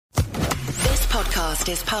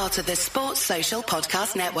podcast is part of the Sports Social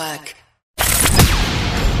Podcast Network.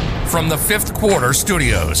 From the Fifth Quarter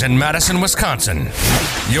Studios in Madison, Wisconsin,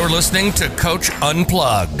 you're listening to Coach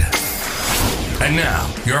Unplugged. And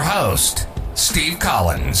now, your host, Steve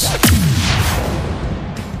Collins.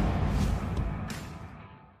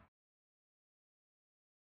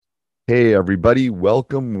 Hey, everybody.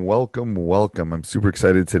 Welcome. I'm super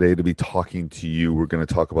excited today to be talking to you. We're going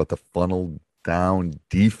to talk about the funnel down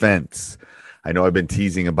defense. I know I've been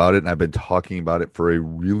teasing about it and I've been talking about it for a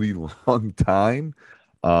really long time.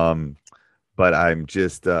 But I'm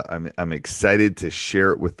just, I'm excited to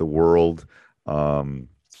share it with the world.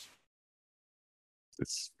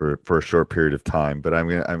 It's for a short period of time, but I'm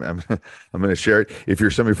gonna share it. If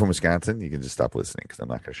you're somebody from Wisconsin, you can just stop listening because I'm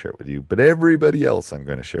not gonna share it with you. But everybody else, I'm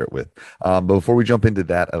going to share it with. But before we jump into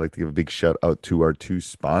that, I'd like to give a big shout out to our two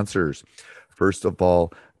sponsors. First of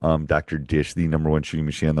all, Dr. Dish, the number one shooting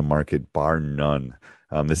machine on the market, bar none.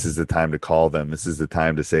 This is the time to call them. This is the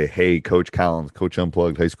time to say, "Hey, Coach Collins, Coach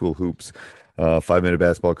Unplugged, High School Hoops, 5-minute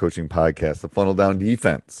basketball coaching podcast, the funnel down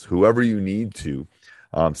defense." Whoever you need to.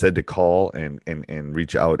 Said to call and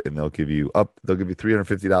reach out, and they'll give you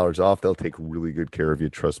 $350 off. They'll take really good care of you.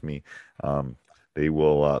 Trust me. They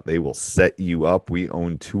will set you up. We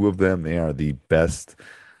own two of them. They are the best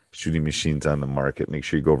shooting machines on the market. Make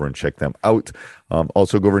sure you go over and check them out.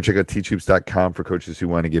 Also go over and check out teachhoops.com for coaches who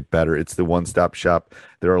want to get better. It's the one-stop shop.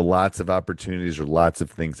 There are lots of opportunities or lots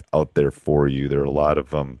of things out there for you. There are a lot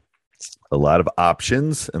of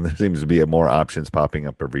options, and there seems to be more options popping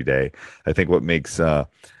up every day. I think what makes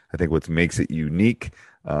it unique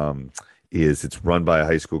is it's run by a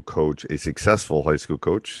high school coach, a successful high school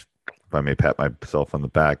coach, if I may pat myself on the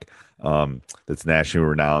back, that's nationally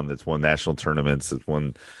renowned, that's won national tournaments, that's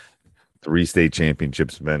won 3 state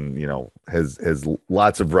championships, has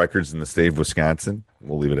lots of records in the state of Wisconsin.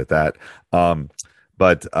 We'll leave it at that.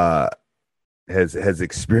 But has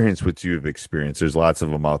experience what you've experienced. There's lots of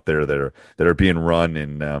them out there that are being run,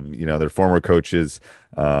 and they're former coaches,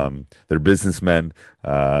 they're businessmen,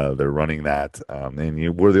 they're running that,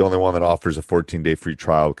 and we're the only one that offers a 14-day free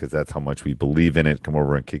trial because that's how much we believe in it. Come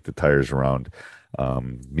over and kick the tires around,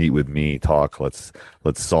 meet with me, talk. Let's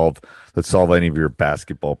solve any of your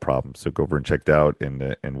basketball problems. So go over and check it out,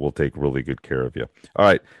 and we'll take really good care of you. All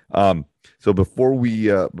right. So before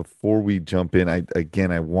we jump in, I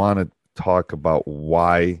want to talk about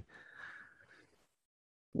why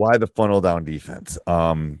the funnel down defense.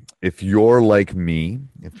 If you're like me,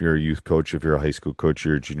 if you're a youth coach, if you're a high school coach,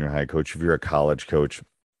 you're a junior high coach, if you're a college coach,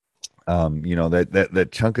 that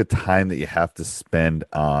chunk of time that you have to spend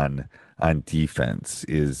on defense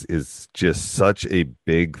is just such a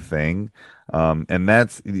big thing. And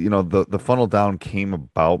that's, the funnel down came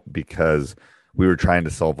about because we were trying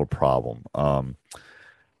to solve a problem.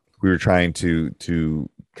 We were trying to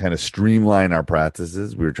kind of streamline our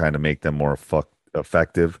practices. We were trying to make them more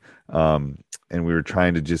effective. And we were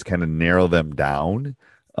trying to just kind of narrow them down.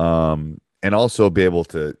 And also be able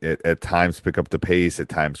to, at times, pick up the pace, at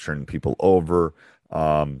times turn people over.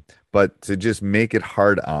 But to just make it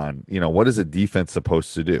hard on, what is a defense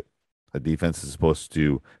supposed to do? A defense is supposed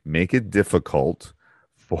to make it difficult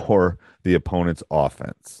for the opponent's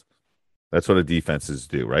offense. That's what a defenses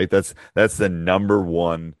do, right? That's the number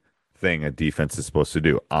one thing a defense is supposed to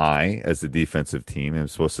do. I, as the defensive team, am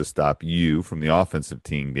supposed to stop you from the offensive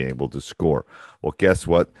team being able to score. Well, guess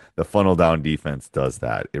what? The funnel down defense does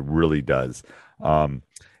that. It really does. And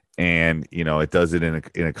it does it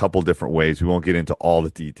in a couple different ways. We won't get into all the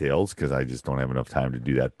details because I just don't have enough time to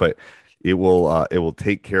do that. But it will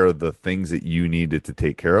take care of the things that you need it to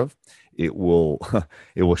take care of. It will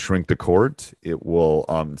shrink the court. It will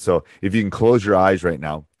so if you can close your eyes right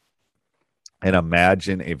now and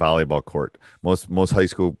imagine a volleyball court. Most high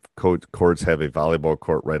school courts have a volleyball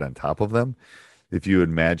court right on top of them. If you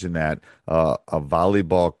imagine that, a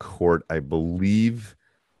volleyball court, I believe,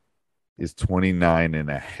 is 29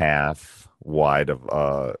 and a half wide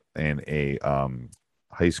and a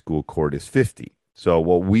high school court is 50. So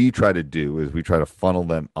what we try to do is we try to funnel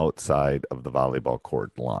them outside of the volleyball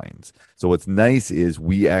court lines. So what's nice is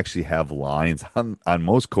we actually have lines on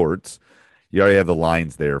most courts. You already have the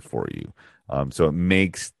lines there for you. So it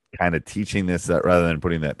makes kind of teaching this, that rather than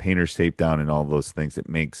putting that painter's tape down and all those things, it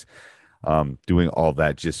makes doing all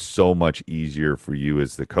that just so much easier for you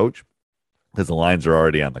as the coach because the lines are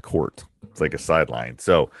already on the court. It's like a sideline.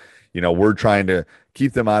 So, we're trying to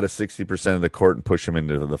keep them out of 60% of the court and push them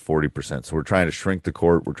into the 40%. So we're trying to shrink the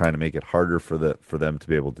court. We're trying to make it harder for them to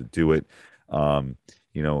be able to do it.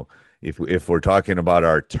 If we're talking about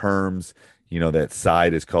our terms, that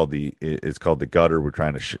side is called the gutter. We're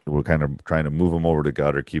kind of trying to move them over to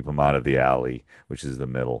gutter, keep them out of the alley, which is the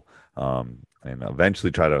middle, and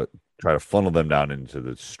eventually try to funnel them down into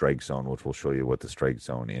the strike zone, which will show you what the strike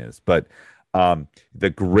zone is. But the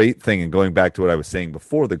great thing, and going back to what I was saying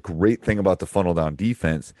before, the great thing about the funnel down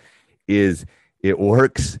defense is it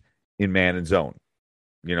works in man and zone.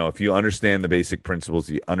 If you understand the basic principles,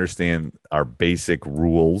 you understand our basic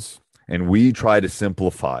rules. And we try to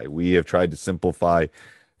simplify. We have tried to simplify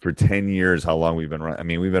for 10 years how long we've been running. I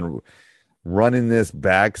mean, we've been running this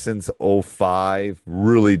back since 05,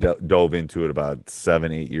 really dove into it about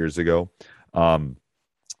 7-8 years ago.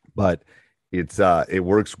 But it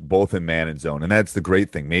works both in man and zone. And that's the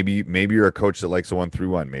great thing. Maybe you're a coach that likes a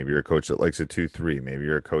 1-3-1. Maybe you're a coach that likes a 2-3. Maybe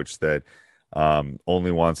you're a coach that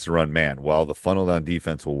only wants to run man. Well, the funnel down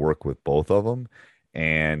defense will work with both of them.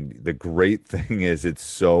 And the great thing is it's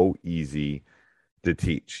so easy to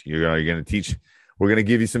teach. You're going to teach. We're going to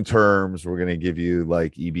give you some terms. We're going to give you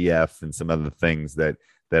like EBF and some other things that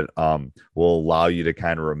will allow you to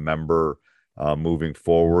kind of remember moving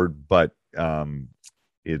forward. But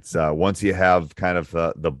it's once you have kind of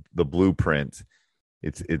the blueprint,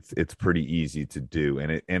 it's pretty easy to do,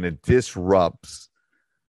 and it disrupts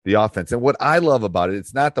the offense. And what I love about it,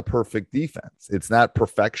 it's not the perfect defense. It's not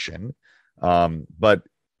perfection. But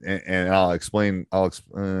I'll explain. I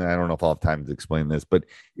don't know if I'll have time to explain this, but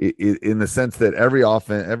in the sense that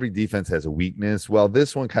every defense has a weakness. Well,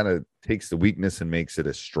 this one kind of takes the weakness and makes it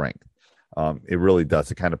a strength. It really does.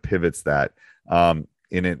 It kind of pivots that, and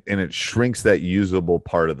it shrinks that usable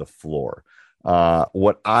part of the floor.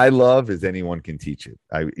 What I love is anyone can teach it.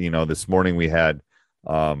 This morning we had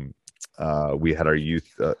our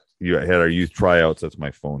youth. You had our youth tryouts. That's my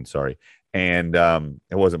phone. Sorry. And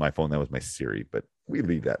it wasn't my phone. That was my Siri, but we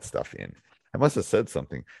leave that stuff in. I must have said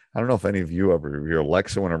something. I don't know if any of you ever, your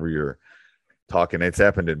Alexa, whenever you're talking, it's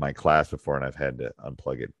happened in my class before and I've had to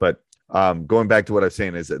unplug it. But going back to what I was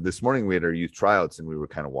saying is that this morning we had our youth tryouts and we were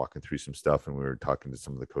kind of walking through some stuff and we were talking to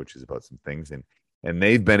some of the coaches about some things. And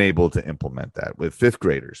they've been able to implement that with fifth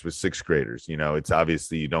graders, with sixth graders. It's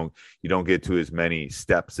obviously you don't get to as many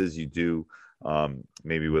steps as you do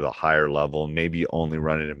maybe with a higher level. Maybe you only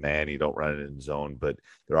run it in man, you don't run it in zone, but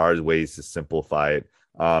there are ways to simplify it.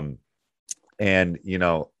 And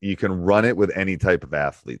you can run it with any type of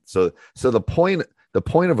athlete. So the point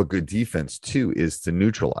of a good defense too is to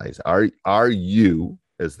neutralize. Are you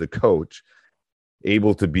as the coach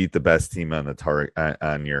able to beat the best team on the target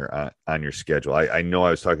on your schedule? I know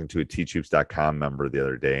I was talking to a teachhoops.com member the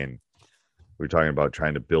other day, and we were talking about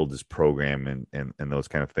trying to build this program and those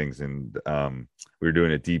kind of things. And we were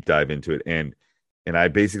doing a deep dive into it. And I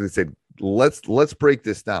basically said, let's break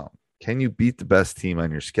this down. Can you beat the best team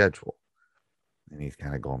on your schedule? And he's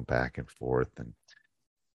kind of going back and forth. And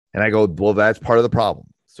I go, well, that's part of the problem.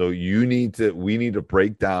 So we need to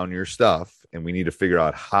break down your stuff and we need to figure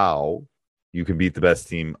out how you can beat the best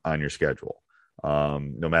team on your schedule.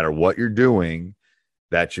 No matter what you're doing,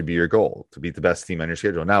 that should be your goal, to beat the best team on your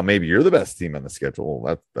schedule. Now, maybe you're the best team on the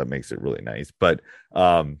schedule. That makes it really nice. But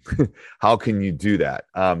how can you do that?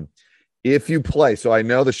 If you play, so I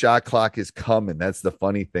know the shot clock is coming. That's the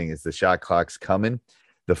funny thing, is the shot clock's coming.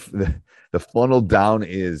 The funnel down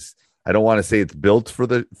is, I don't want to say it's built for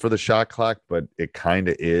the shot clock, but it kind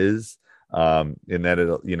of is. In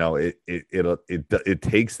that it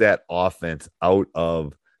takes that offense out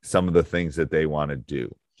of some of the things that they want to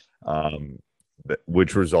do.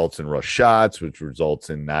 Which results in rush shots, which results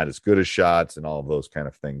in not as good as shots and all of those kind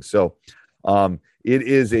of things. So it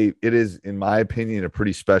is, in my opinion, a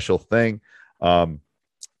pretty special thing.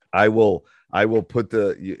 I will put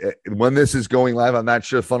when this is going live, I'm not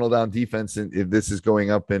sure funnel down defense, and if this is going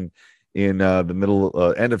up in the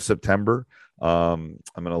middle, end of September. I'm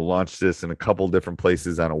going to launch this in a couple different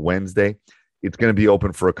places on a Wednesday. It's going to be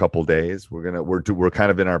open for a couple days. We're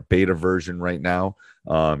kind of in our beta version right now.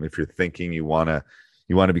 If you're thinking you want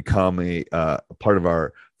to become a part of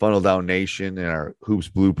our Funnel Down Nation and our Hoops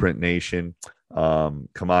Blueprint Nation, come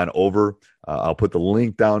on over. I'll put the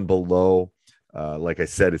link down below. Like I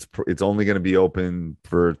said, it's only going to be open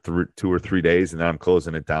for 2 or 3 days, and then I'm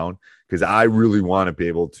closing it down because I really want to be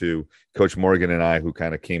able to. Coach Morgan and I, who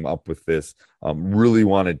kind of came up with this, really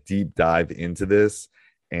want to deep dive into this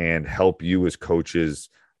and help you as coaches,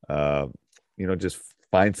 just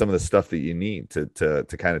find some of the stuff that you need to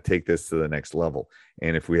kind of take this to the next level.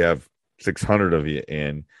 And if we have 600 of you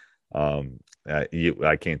in,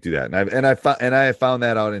 I can't do that. And I found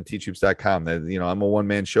that out in teachhoops.com that, I'm a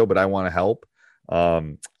one-man show, but I want to help.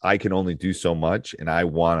 I can only do so much, and I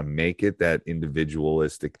want to make it that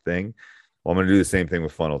individualistic thing. Well, I'm going to do the same thing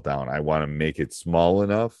with Funnel Down. I want to make it small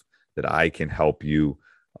enough that I can help you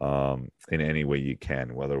in any way you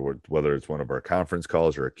can, whether it's one of our conference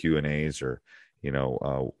calls or a Q&As, or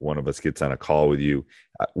one of us gets on a call with you.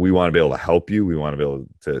 We want to be able to help you. We want to be able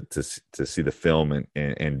to see the film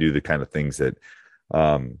and do the kind of things that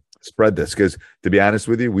spread this. Because to be honest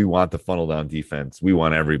with you, we want the funnel down defense. We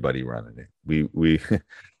want everybody running it.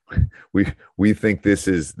 We think this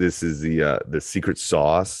is the secret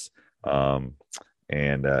sauce.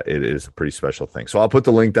 And it is a pretty special thing. So I'll put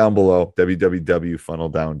the link down below,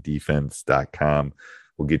 www.funneldowndefense.com.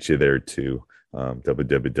 We'll get you there too,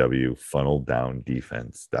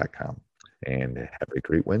 www.funneldowndefense.com. And have a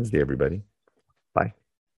great Wednesday, everybody. Bye.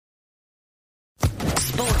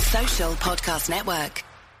 Sports Social Podcast Network.